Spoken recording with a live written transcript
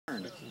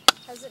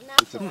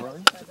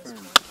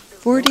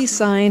40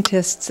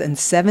 scientists and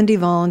 70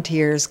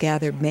 volunteers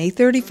gathered May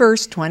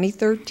 31st,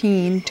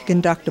 2013 to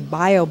conduct a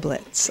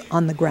BioBlitz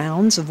on the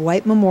grounds of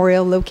White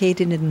Memorial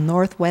located in the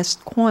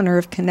northwest corner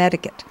of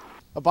Connecticut.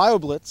 A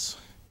BioBlitz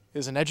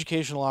is an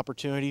educational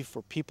opportunity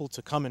for people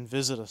to come and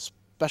visit a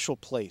special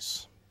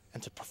place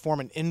and to perform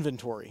an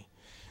inventory.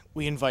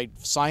 We invite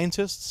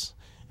scientists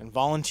and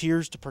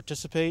volunteers to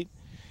participate,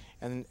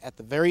 and at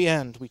the very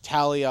end we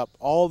tally up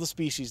all the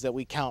species that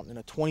we count in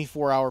a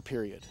 24-hour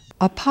period.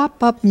 A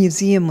pop-up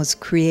museum was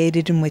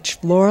created in which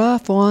flora,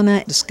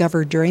 fauna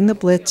discovered during the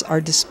Blitz are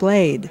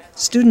displayed.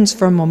 Students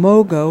from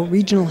Omogo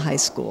Regional High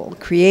School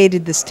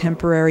created this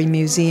temporary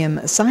museum,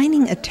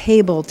 assigning a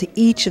table to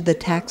each of the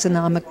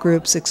taxonomic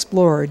groups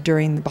explored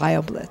during the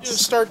BioBlitz. What we're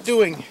start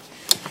doing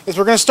is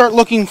we're going to start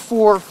looking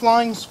for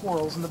flying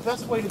squirrels, and the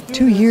best way to do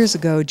 2 years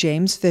ago,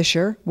 James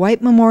Fisher,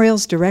 White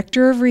Memorial's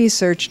Director of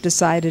Research,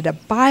 decided a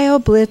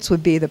BioBlitz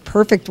would be the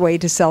perfect way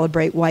to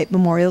celebrate White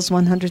Memorial's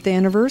 100th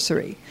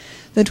anniversary.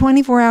 The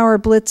 24-hour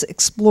Blitz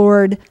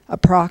explored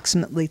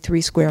approximately 3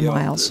 square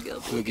miles.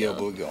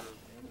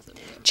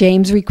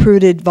 James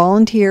recruited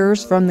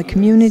volunteers from the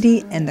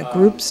community, and the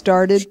group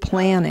started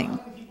planning.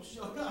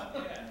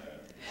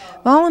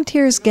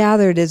 Volunteers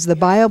gathered as the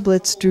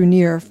BioBlitz drew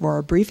near for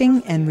a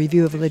briefing and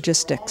review of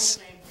logistics.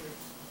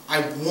 I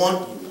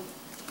want you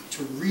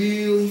to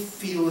really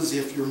feel as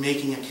if you're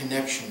making a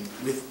connection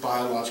with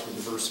biological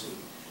diversity,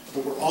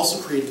 but we're also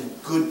creating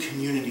a good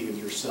community of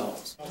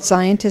yourselves.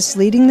 Scientists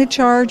leading the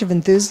charge of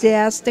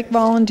enthusiastic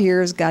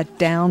volunteers got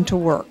down to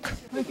work.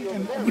 Do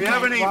we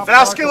have any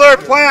vascular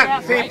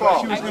plant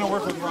people? She was going to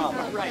work with Rob.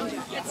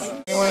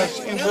 Anyone that's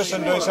interested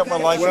in doing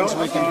something like this,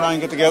 we can try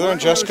and get together,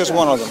 and Jessica's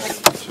one of them.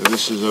 So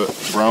this is a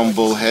brown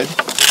bull head,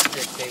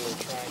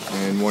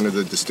 and one of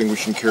the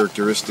distinguishing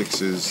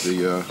characteristics is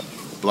the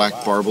black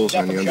barbels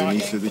on the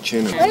underneath of the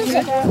chin. It's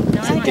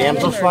a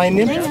damselfly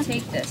nymph.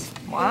 Take this.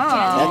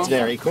 Wow. That's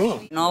very cool.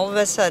 And all of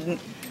a sudden,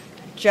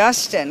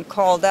 Justin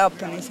called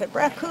up and he said,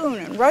 "Raccoon,"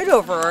 and right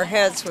over our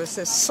heads was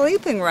this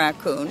sleeping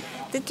raccoon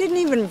that didn't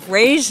even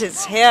raise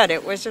its head.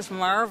 It was just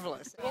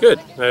marvelous. Good.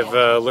 I've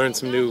learned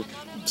some new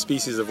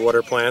species of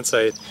water plants.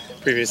 I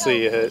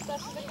previously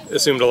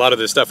assumed a lot of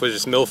this stuff was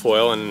just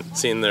milfoil, and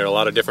seeing there are a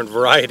lot of different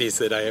varieties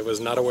that I was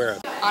not aware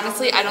of.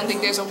 Honestly, I don't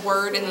think there's a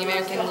word in the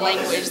American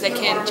language that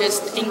can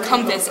just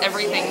encompass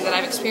everything that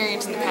I've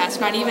experienced in the past,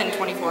 not even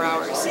 24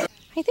 hours.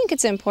 I think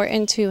it's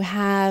important to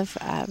have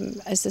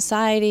a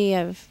society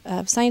of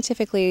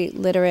scientifically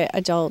literate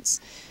adults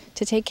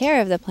to take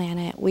care of the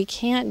planet. We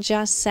can't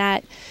just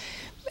set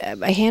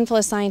a handful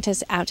of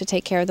scientists out to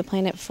take care of the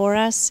planet for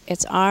us.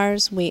 It's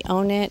ours. We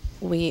own it.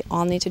 We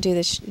all need to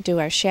do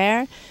our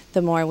share.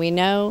 The more we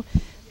know,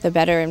 the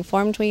better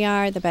informed we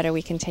are, the better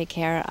we can take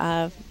care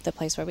of the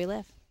place where we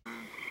live.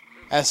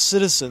 As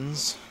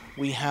citizens,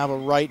 we have a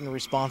right and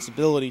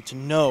responsibility to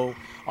know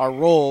our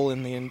role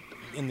in the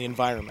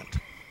environment.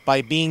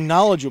 By being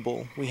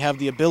knowledgeable, we have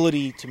the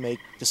ability to make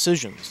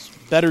decisions,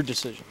 better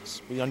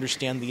decisions. We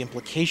understand the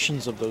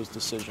implications of those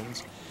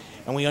decisions,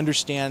 and we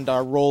understand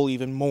our role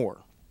even more.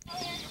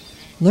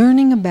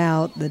 Learning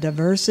about the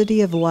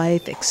diversity of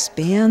life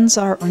expands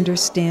our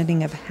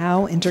understanding of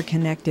how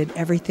interconnected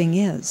everything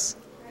is.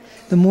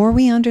 The more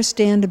we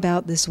understand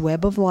about this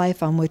web of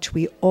life on which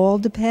we all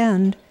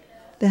depend,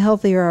 the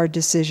healthier our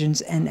decisions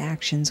and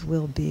actions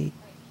will be.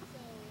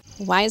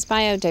 Why is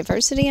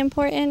biodiversity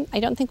important? I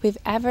don't think we've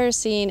ever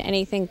seen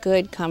anything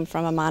good come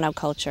from a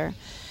monoculture.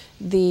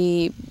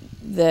 The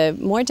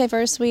more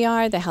diverse we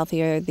are, the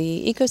healthier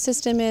the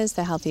ecosystem is,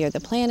 the healthier the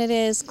planet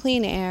is.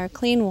 Clean air,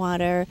 clean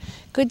water,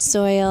 good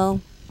soil.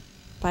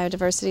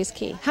 Biodiversity is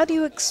key. How do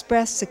you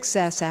express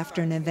success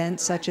after an event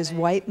such as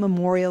White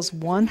Memorial's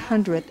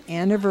 100th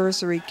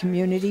anniversary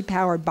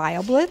community-powered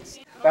BioBlitz?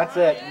 That's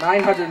it.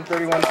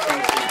 931 species.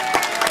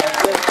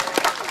 That's it.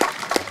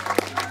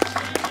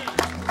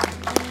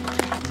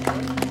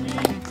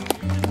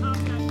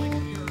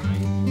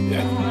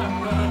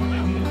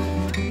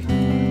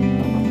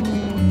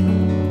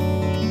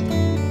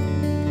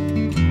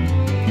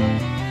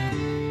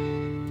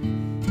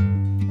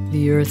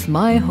 The earth,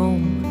 my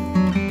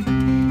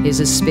home, is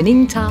a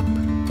spinning top.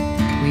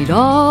 We'd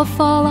all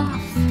fall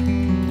off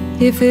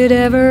if it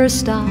ever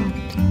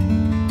stopped.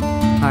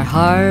 Our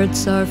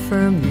hearts are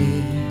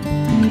firmly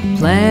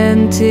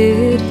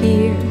planted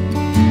here.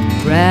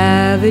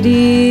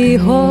 Gravity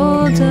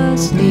holds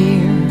us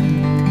near.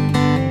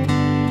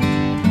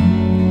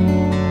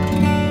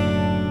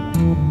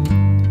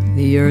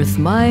 The earth,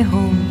 my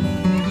home,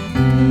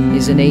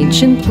 is an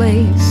ancient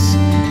place.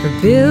 For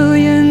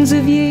billions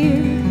of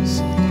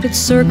years it's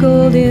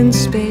circled in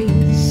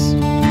space,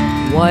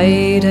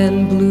 white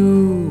and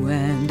blue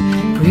and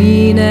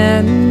green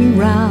and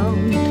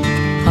round,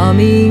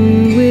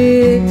 humming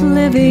with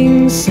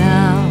living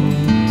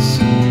sounds.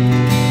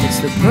 It's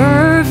the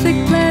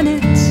perfect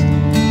planet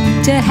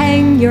to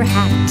hang your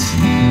hat,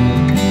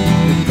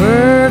 the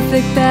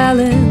perfect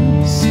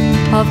balance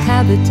of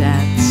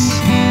habitats,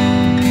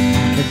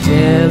 a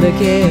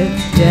delicate,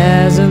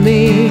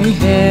 dazzling,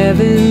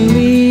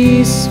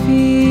 heavenly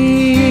sphere.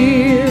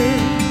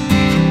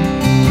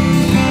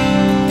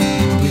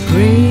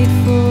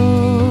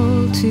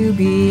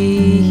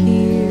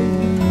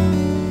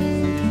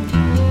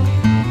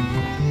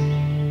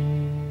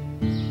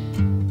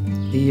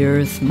 The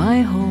earth,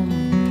 my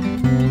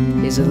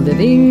home, is a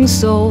living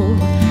soul,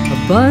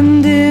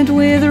 abundant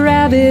with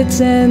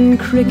rabbits and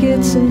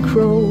crickets and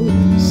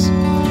crows,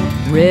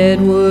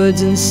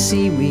 redwoods and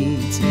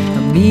seaweeds,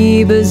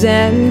 amoebas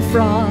and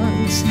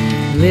frogs,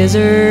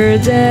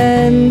 lizards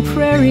and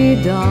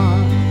prairie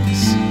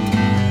dogs.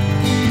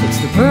 It's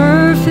the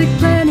perfect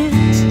place